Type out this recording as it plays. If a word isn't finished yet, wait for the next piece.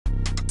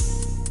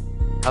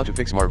How to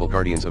fix Marvel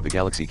Guardians of the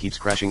Galaxy keeps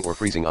crashing or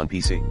freezing on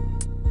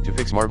PC. To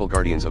fix Marvel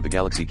Guardians of the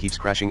Galaxy keeps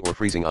crashing or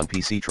freezing on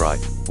PC, try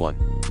 1.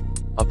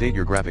 Update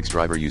your graphics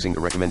driver using the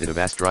recommended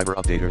Avast driver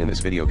updater in this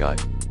video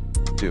guide.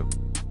 2.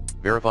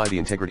 Verify the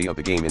integrity of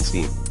the game in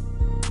Steam.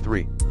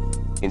 3.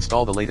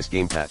 Install the latest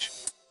game patch.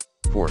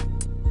 4.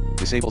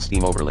 Disable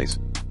Steam overlays.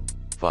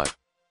 5.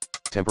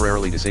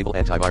 Temporarily disable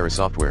antivirus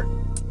software.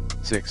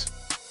 6.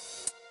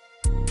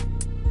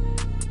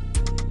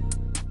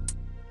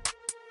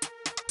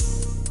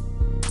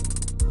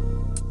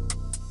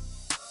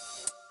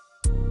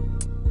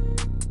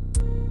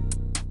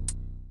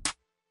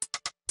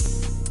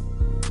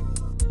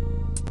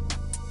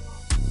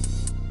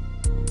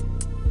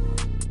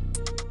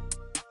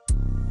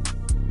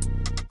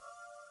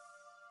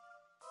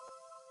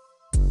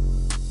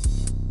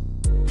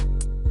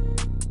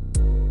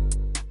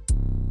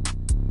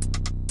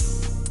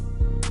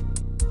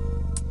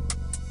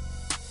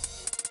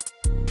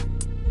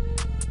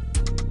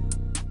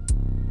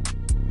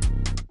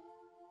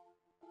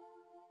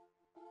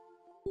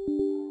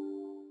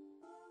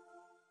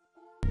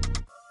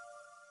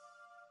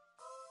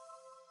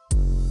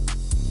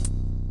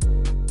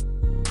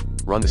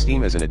 Run the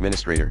Steam as an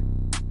administrator.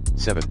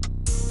 7.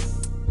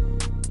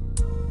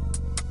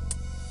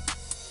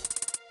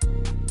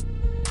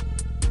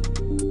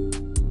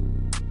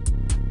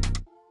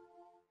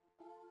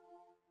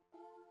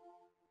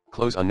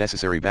 Close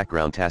unnecessary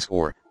background task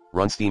or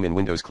run Steam in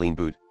Windows Clean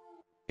Boot.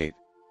 8.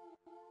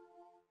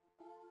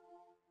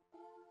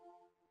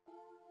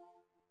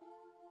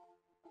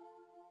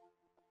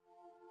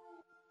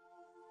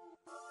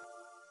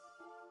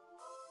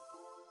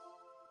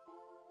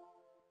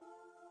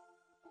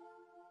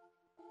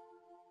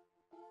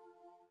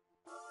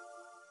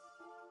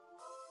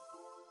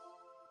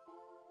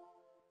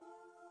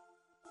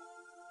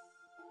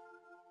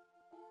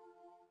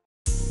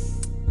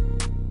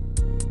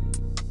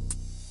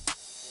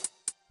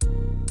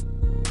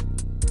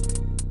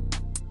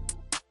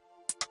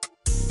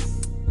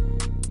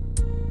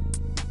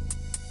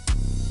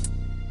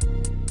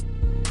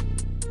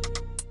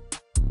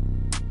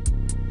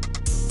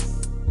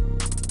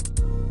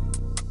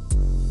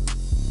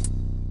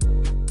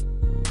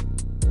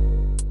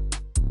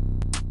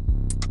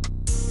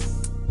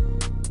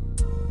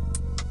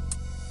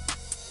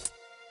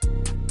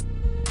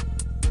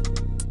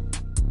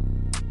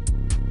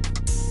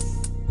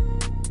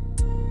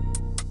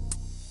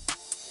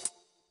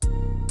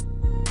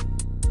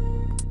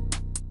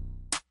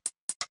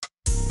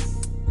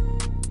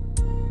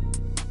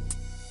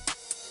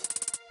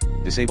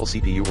 Disable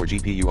CPU or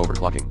GPU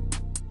overclocking.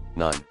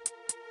 9.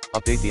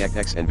 Update the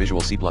ActX and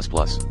Visual C++.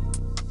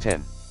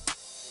 10.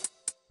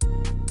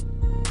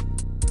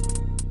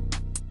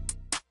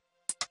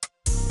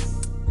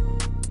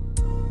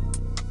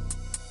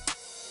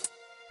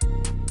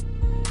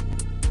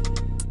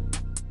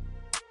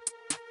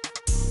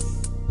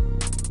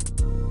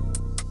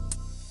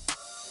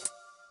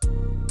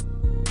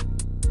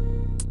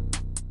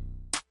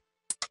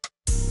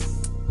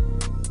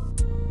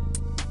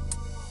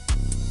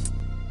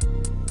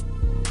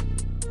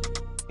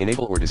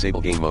 Enable or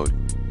disable game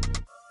mode.